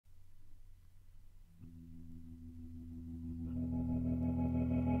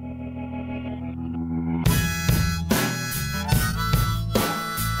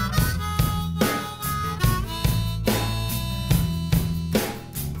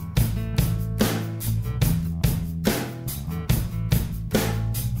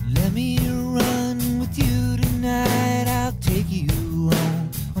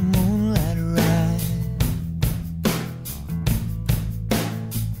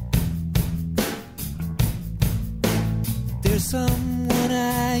someone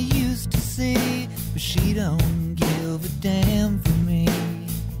I used to see, but she don't give a damn for me.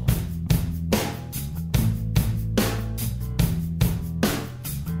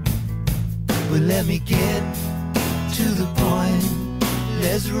 But let me get to the point.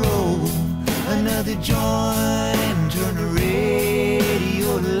 Let's roll another joint and turn the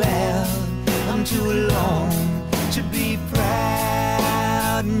radio loud. I'm too alone to be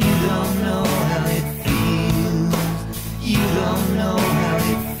proud, and you don't know how it feels. You don't know how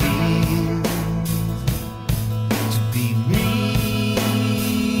it feels to be me.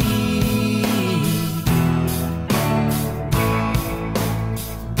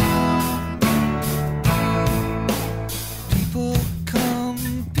 People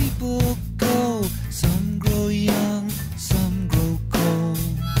come, people go. Some grow young, some grow cold.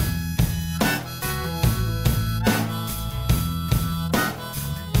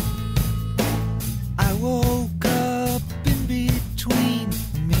 I woke up in between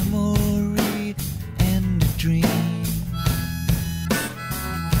memory and a dream.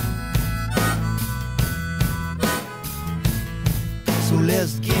 So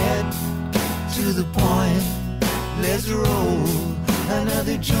let's get to the point. Let's roll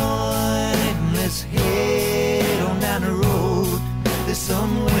another joint. Let's head on down the road. There's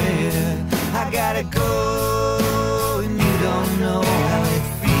somewhere I gotta go, and you don't know how it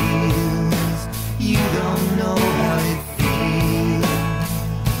feels. You don't know how it feels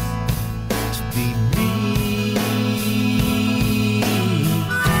to be me.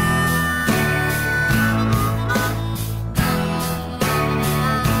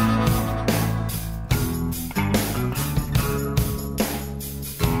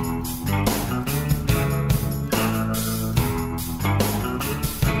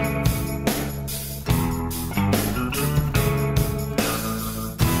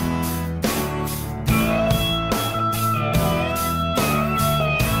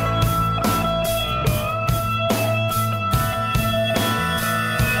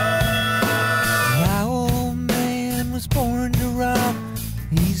 My old man was born to rock.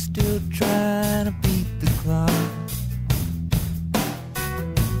 He's still trying to beat the clock.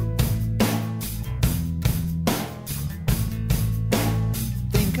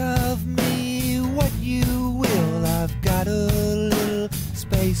 Think of me what you will. I've got a little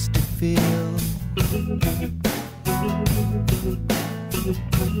space to fill.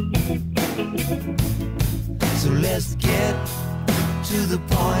 So let's get to the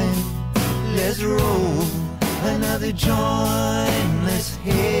point. Let's roll another joint. Let's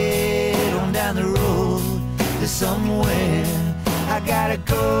head on down the road. There's somewhere I gotta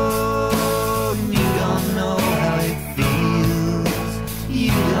go,